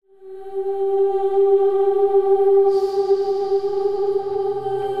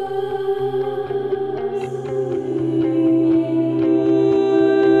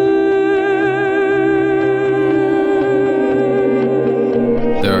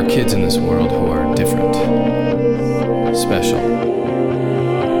kids in this world who are different, special.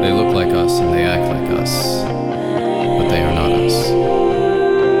 They look like us and they act like us, but they are not us.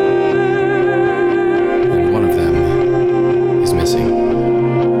 And one of them is missing.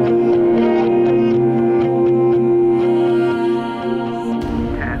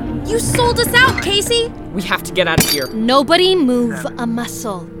 You sold us out, Casey! We have to get out of here. Nobody move a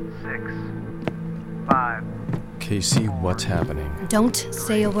muscle. 6, 5, Casey, what's happening? Don't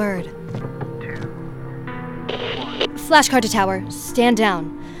say a word. 2, Flashcard to tower. Stand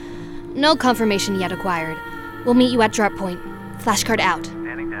down. No confirmation yet acquired. We'll meet you at drop point. Flashcard out.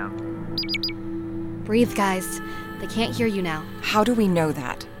 standing down. Breathe, guys. They can't hear you now. How do we know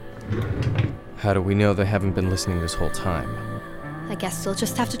that? How do we know they haven't been listening this whole time? I guess you'll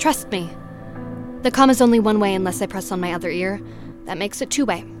just have to trust me. The comm is only one way unless I press on my other ear. That makes it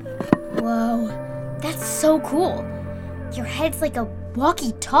two-way. Whoa, that's so cool. Your head's like a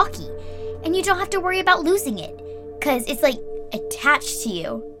walkie-talkie, and you don't have to worry about losing it, 'cause it's like attached to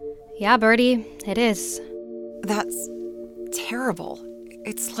you. Yeah, Birdie, it is. That's terrible.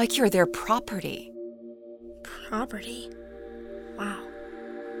 It's like you're their property. Property? Wow.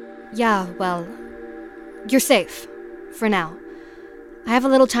 Yeah, well, you're safe. For now. I have a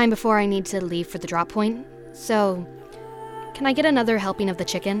little time before I need to leave for the drop point, so can I get another helping of the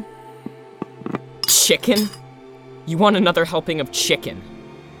chicken? Chicken? You want another helping of chicken?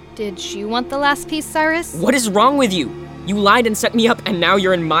 Did you want the last piece, Cyrus? What is wrong with you? You lied and set me up, and now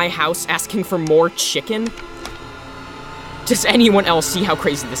you're in my house asking for more chicken? Does anyone else see how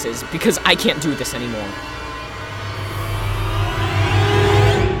crazy this is? Because I can't do this anymore.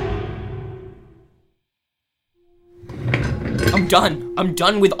 I'm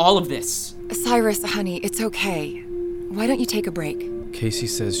done with all of this. Cyrus, honey, it's okay. Why don't you take a break? Casey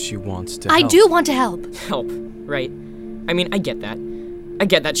says she wants to I help. do want to help. Help, right? I mean, I get that. I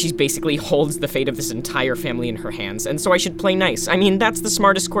get that she basically holds the fate of this entire family in her hands, and so I should play nice. I mean, that's the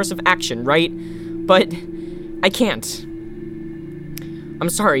smartest course of action, right? But I can't. I'm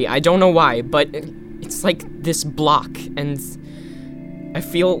sorry, I don't know why, but it's like this block, and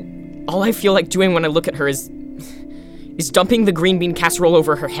all I feel like doing when I look at her is dumping the green bean casserole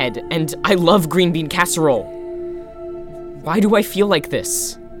over her head, and I love green bean casserole. Why do I feel like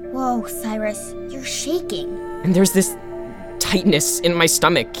this? Whoa, Cyrus, you're shaking. And there's this tightness in my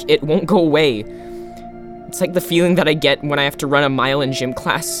stomach. It won't go away. It's like the feeling that I get when I have to run a mile in gym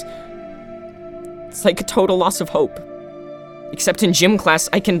class. It's like a total loss of hope. Except in gym class,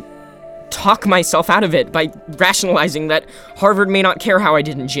 I can talk myself out of it by rationalizing that Harvard may not care how I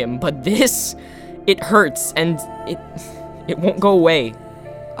did in gym, but this, it hurts, and it won't go away.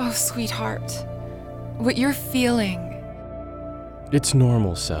 Oh, sweetheart. What you're feeling. It's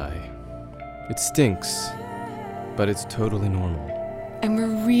normal, Sai. It stinks, but it's totally normal. And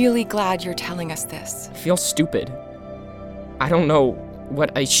we're really glad you're telling us this. I feel stupid. I don't know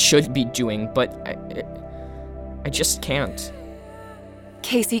what I should be doing, but I just can't.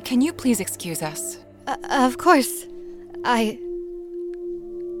 Casey, can you please excuse us? Of course.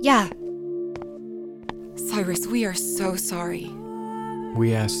 Yeah. Cyrus, we are so sorry.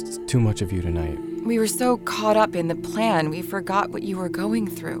 We asked too much of you tonight. We were so caught up in the plan, we forgot what you were going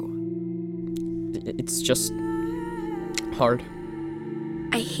through. It's just hard.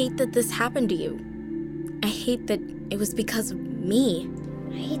 I hate that this happened to you. I hate that it was because of me.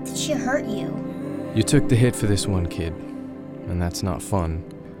 I hate that she hurt you. You took the hit for this one, kid, and that's not fun.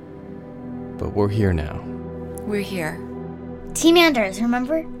 But we're here now. We're here. Team Anders,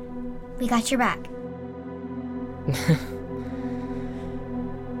 remember? We got your back.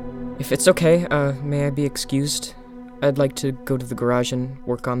 If it's okay, may I be excused? I'd like to go to the garage and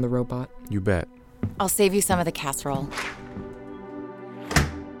work on the robot. You bet. I'll save you some of the casserole.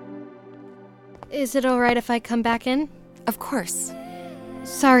 Is it alright if I come back in? Of course.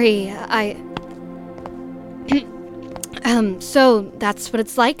 Sorry, so that's what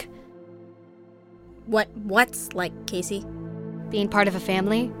it's like? What's like, Casey? Being part of a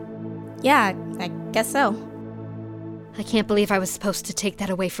family? Yeah, I guess so. I can't believe I was supposed to take that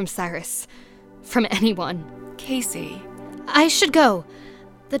away from Cyrus. From anyone. Casey. I should go.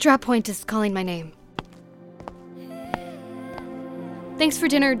 The drop point is calling my name. Thanks for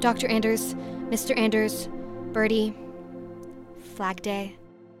dinner, Dr. Anders, Mr. Anders, Birdie, Flag Day.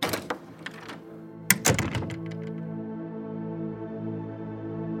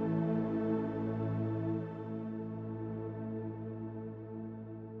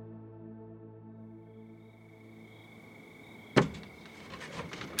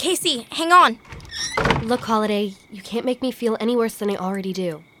 Casey, hang on. Look, Holiday, you can't make me feel any worse than I already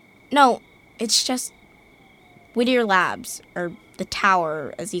do. No, it's just Whittier Labs, or the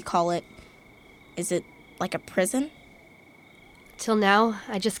tower, as you call it, is it like a prison? Till now,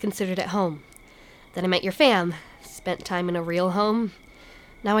 I just considered it home. Then I met your fam, spent time in a real home.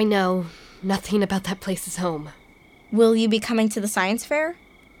 Now I know nothing about that place is home. Will you be coming to the science fair?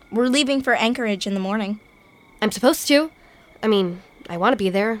 We're leaving for Anchorage in the morning. I'm supposed to. I mean, I want to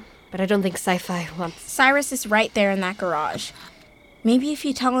be there, but I don't think Sci-Fi wants... Cyrus is right there in that garage. Maybe if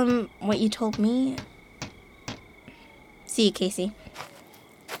you tell him what you told me... See you, Casey.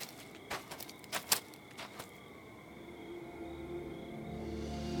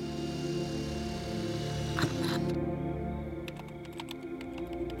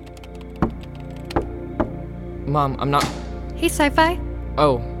 Mom, I'm not... Hey, Sci-Fi.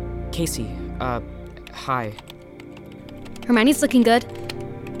 Oh, Casey, hi. Hermione's looking good.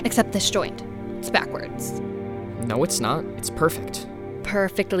 Except this joint. It's backwards. No, it's not. It's perfect.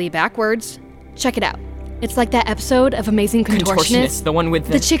 Perfectly backwards. Check it out. It's like that episode of Amazing Contortionist. The one with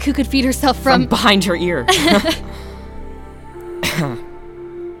the chick who could feed herself from behind her ear.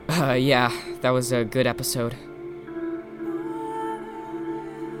 Yeah, that was a good episode.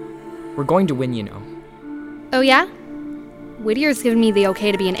 We're going to win, you know. Oh, yeah? Whittier's given me the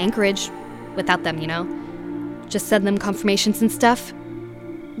okay to be in Anchorage. Without them, you know. Just send them confirmations and stuff.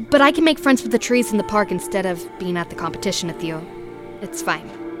 But I can make friends with the trees in the park instead of being at the competition with you. It's fine.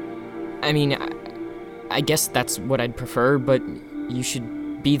 I mean, I guess that's what I'd prefer, but you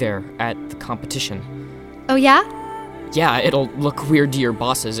should be there at the competition. Oh, yeah? Yeah, it'll look weird to your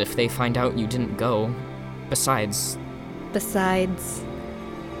bosses if they find out you didn't go. Besides...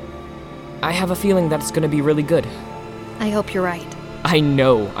 I have a feeling that it's gonna be really good. I hope you're right. I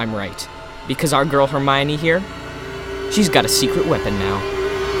know I'm right. Because our girl Hermione here, she's got a secret weapon now.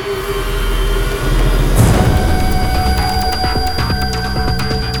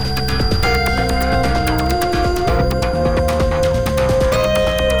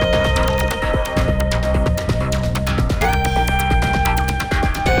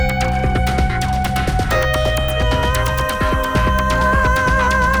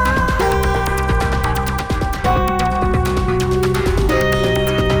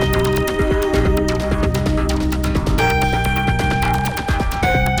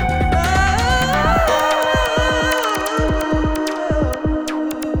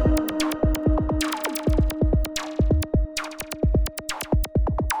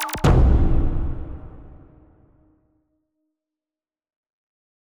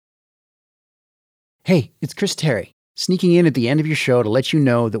 Hey, it's Chris Terry, sneaking in at the end of your show to let you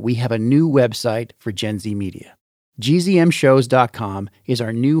know that we have a new website for Gen Z Media. gzmshows.com is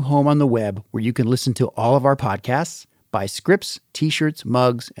our new home on the web where you can listen to all of our podcasts, buy scripts, t-shirts,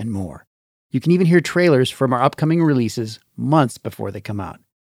 mugs, and more. You can even hear trailers from our upcoming releases months before they come out.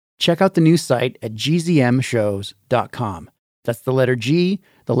 Check out the new site at gzmshows.com. That's the letter G,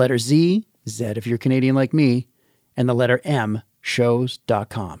 the letter Z, Z if you're Canadian like me, and the letter M,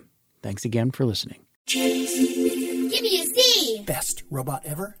 shows.com. Thanks again for listening. Give me a Z!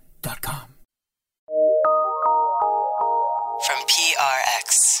 BestRobotEver.com. From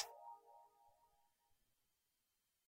PRX.